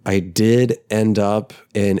I did end up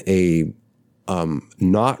in a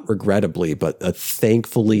not regrettably, but a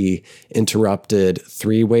thankfully interrupted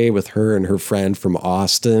three-way with her and her friend from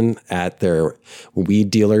Austin at their weed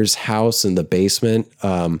dealer's house in the basement.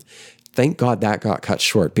 Thank God that got cut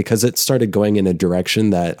short, because it started going in a direction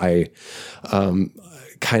that I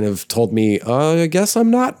kind of told me, I guess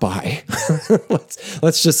I'm not bi.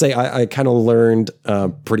 let's just say I kind of learned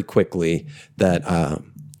pretty quickly that,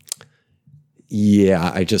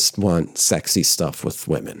 I just want sexy stuff with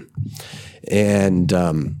women. And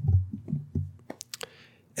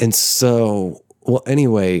so, well,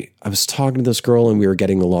 anyway, I was talking to this girl and we were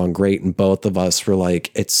getting along great. And both of us were like,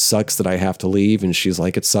 "It sucks that I have to leave." And she's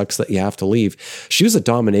like, "It sucks that you have to leave." She was a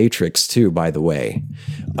dominatrix too, by the way.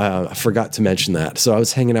 I forgot to mention that. So I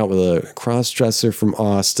was hanging out with a cross-dresser from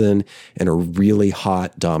Austin and a really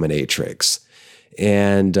hot dominatrix.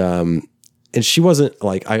 And she wasn't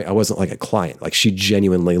I wasn't like a client. She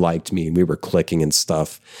genuinely liked me, and we were clicking and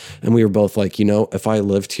stuff. And we were both like, if I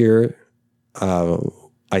lived here,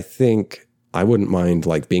 I think I wouldn't mind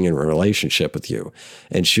being in a relationship with you.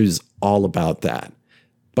 And she was all about that.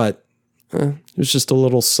 But it was just a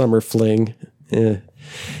little summer fling.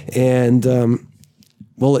 And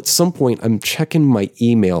well, at some point I'm checking my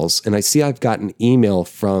emails, and I see I've got an email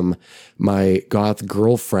from my goth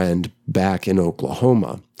girlfriend back in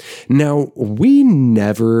Oklahoma. Now, we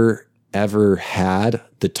never, ever had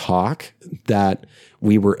the talk that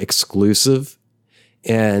we were exclusive.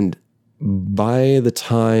 And by the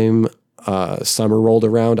time summer rolled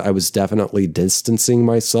around, I was definitely distancing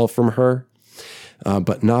myself from her,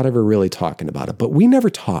 but not ever really talking about it. But we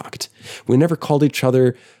never talked. We never called each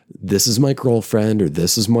other, "This is my girlfriend," or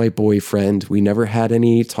 "This is my boyfriend." We never had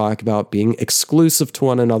any talk about being exclusive to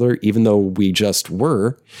one another, even though we just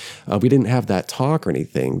were. We didn't have that talk or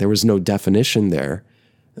anything. There was no definition there,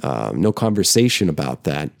 no conversation about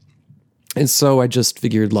that. And so I just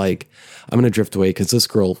figured I'm going to drift away because this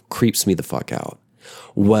girl creeps me the fuck out.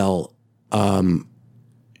 Well,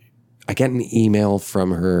 I get an email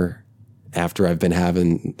from her after I've been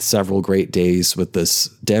having several great days with this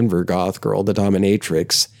Denver goth girl, the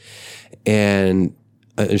dominatrix. And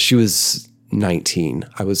she was 19.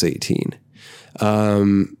 I was 18.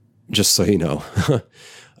 Just so you know.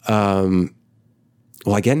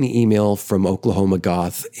 Well, I get an email from Oklahoma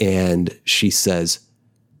Goth, and she says,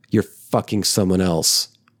 "You're fucking someone else.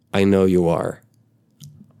 I know you are."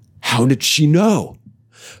 How did she know?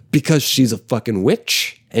 Because she's a fucking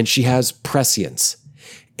witch and she has prescience.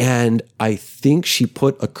 And I think she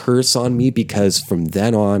put a curse on me, because from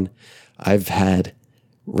then on, I've had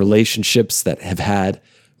relationships that have had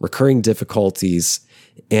recurring difficulties,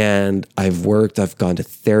 and I've gone to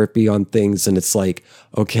therapy on things, and it's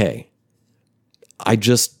okay, I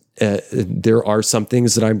just there are some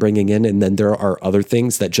things that I'm bringing in, and then there are other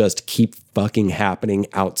things that just keep fucking happening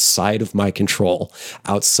outside of my control,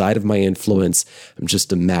 outside of my influence. I'm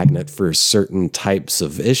just a magnet for certain types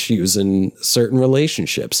of issues and certain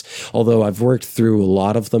relationships. Although I've worked through a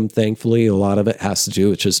lot of them, thankfully, a lot of it has to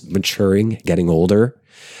do with just maturing, getting older.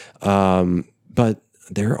 But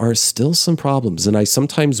there are still some problems. And I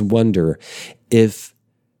sometimes wonder if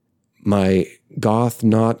my goth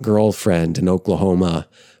not girlfriend in Oklahoma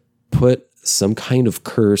put some kind of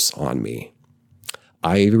curse on me.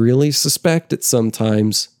 I really suspect it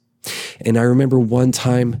sometimes. And I remember one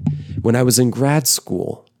time when I was in grad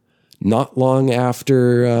school, not long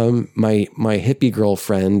after my hippie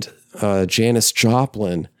girlfriend, Janis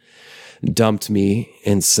Joplin, dumped me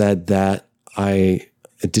and said that I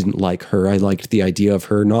didn't like her. I liked the idea of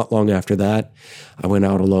her. Not long after that, I went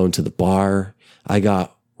out alone to the bar. I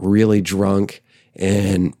got really drunk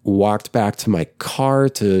and walked back to my car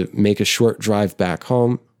to make a short drive back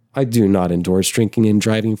home. I do not endorse drinking and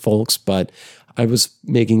driving, folks, but I was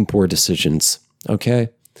making poor decisions, okay?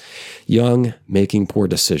 Young, making poor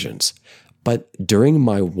decisions. But during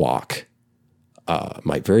my walk,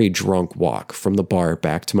 my very drunk walk from the bar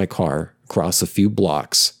back to my car, across a few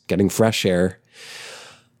blocks, getting fresh air,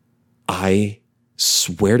 I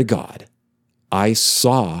swear to God, I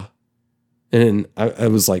saw, and I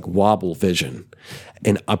was like wobble vision,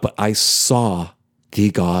 but I saw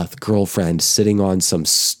the goth girlfriend sitting on some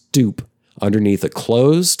stoop underneath a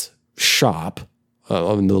closed shop,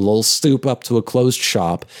 on the little stoop up to a closed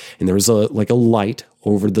shop, and there was a light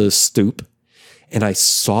over the stoop, and I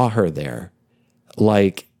saw her there.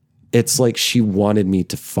 Like, it's like she wanted me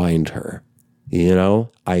to find her. You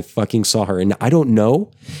know, I fucking saw her, and I don't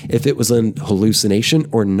know if it was a hallucination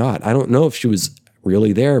or not. I don't know if she was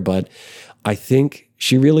really there, but I think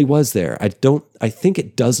she really was there. I think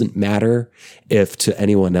it doesn't matter if to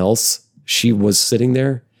anyone else she was sitting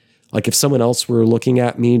there. Like if someone else were looking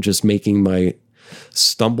at me, just making my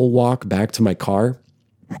stumble walk back to my car,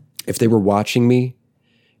 if they were watching me,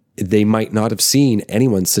 they might not have seen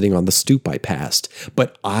anyone sitting on the stoop I passed,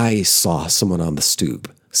 but I saw someone on the stoop.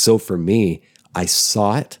 So for me, I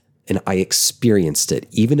saw it and I experienced it,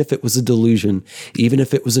 even if it was a delusion, even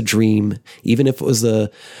if it was a dream, even if it was a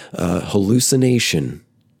hallucination,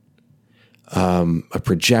 a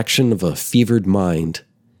projection of a fevered mind.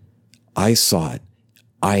 I saw it.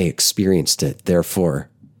 I experienced it. Therefore,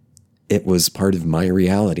 it was part of my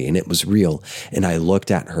reality and it was real. And I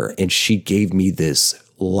looked at her and she gave me this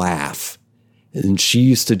laugh. And she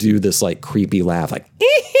used to do this like creepy laugh, like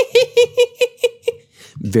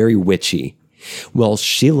very witchy. Well,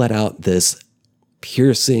 she let out this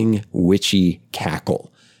piercing, witchy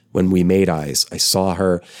cackle. When we made eyes, I saw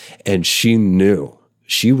her and she knew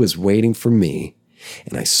she was waiting for me.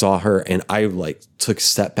 And I saw her and I like took a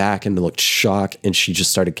step back and looked shocked and she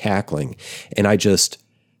just started cackling. And I just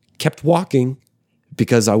kept walking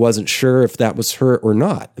because I wasn't sure if that was her or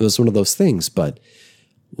not. It was one of those things, but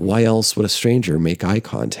why else would a stranger make eye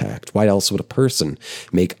contact? Why else would a person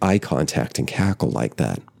make eye contact and cackle like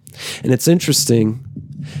that? And it's interesting.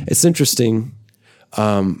 It's interesting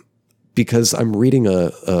because I'm reading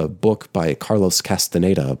a book by Carlos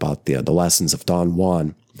Castaneda about the lessons of Don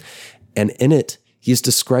Juan. And in it, he's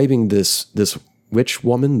describing this witch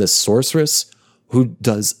woman, this sorceress, who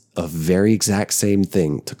does a very exact same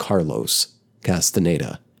thing to Carlos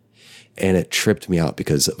Castaneda. And it tripped me out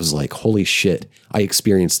because it was like, holy shit, I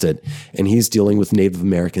experienced it. And he's dealing with Native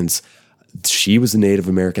Americans. She was a Native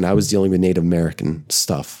American. I was dealing with Native American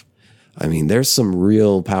stuff. I mean, there's some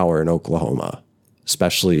real power in Oklahoma,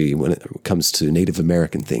 especially when it comes to Native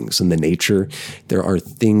American things and the nature. There are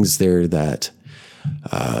things there that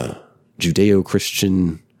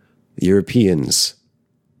Judeo-Christian Europeans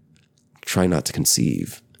try not to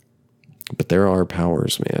conceive. But there are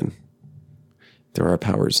powers, man. There are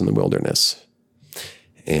powers in the wilderness.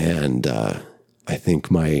 And I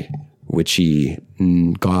think my witchy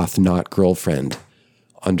goth not girlfriend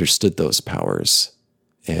understood those powers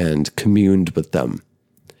and communed with them.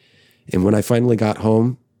 And when I finally got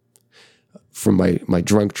home from my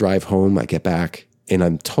drunk drive home, I get back and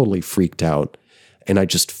I'm totally freaked out. And I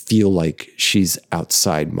just feel like she's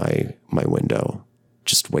outside my window,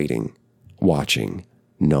 just waiting, watching,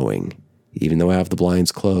 knowing, even though I have the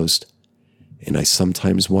blinds closed. And I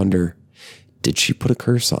sometimes wonder, did she put a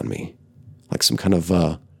curse on me? Like some kind of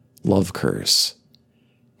love curse?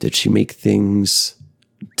 Did she make things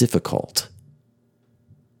difficult?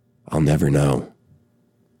 I'll never know.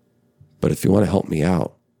 But if you want to help me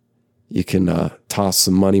out, you can toss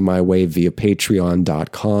some money my way via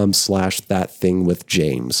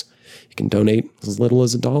patreon.com/thatthingwithjames. You can donate as little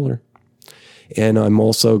as $1. And I'm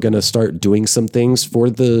also going to start doing some things for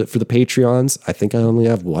the Patreons. I think I only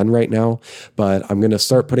have one right now, but I'm going to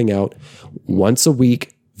start putting out once a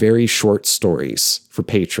week very short stories for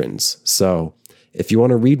patrons. So if you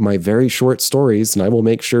want to read my very short stories, and I will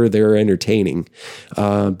make sure they're entertaining,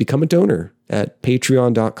 become a donor at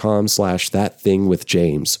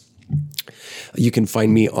patreon.com/thatthingwithjames. You can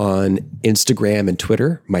find me on Instagram and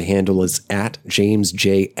Twitter. My handle is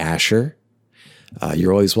 @JamesJAsher.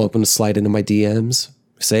 You're always welcome to slide into my DMs,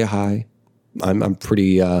 say hi. I'm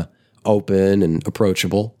pretty open and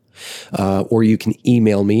approachable. Or you can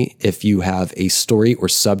email me if you have a story or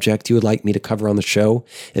subject you would like me to cover on the show.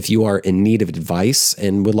 If you are in need of advice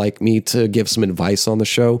and would like me to give some advice on the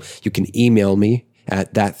show, you can email me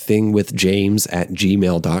at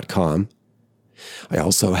thatthingwithjames@gmail.com. I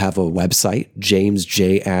also have a website,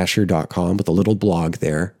 jamesjasher.com, with a little blog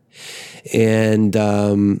there. And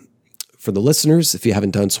for the listeners, if you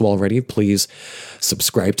haven't done so already, please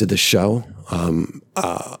subscribe to the show.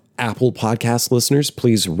 Apple Podcast listeners,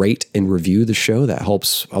 please rate and review the show. That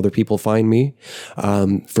helps other people find me.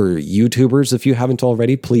 For YouTubers, if you haven't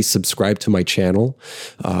already, please subscribe to my channel.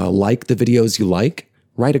 Like the videos you like,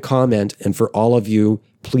 write a comment, and for all of you,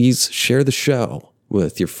 please share the show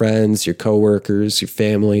with your friends, your coworkers, your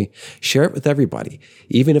family. Share it with everybody.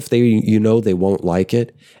 Even if they won't like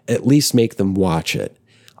it, at least make them watch it.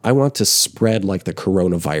 I want to spread like the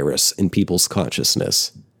coronavirus in people's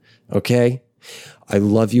consciousness. Okay? I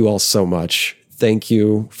love you all so much. Thank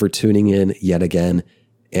you for tuning in yet again.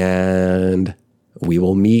 And we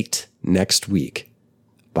will meet next week.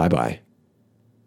 Bye-bye.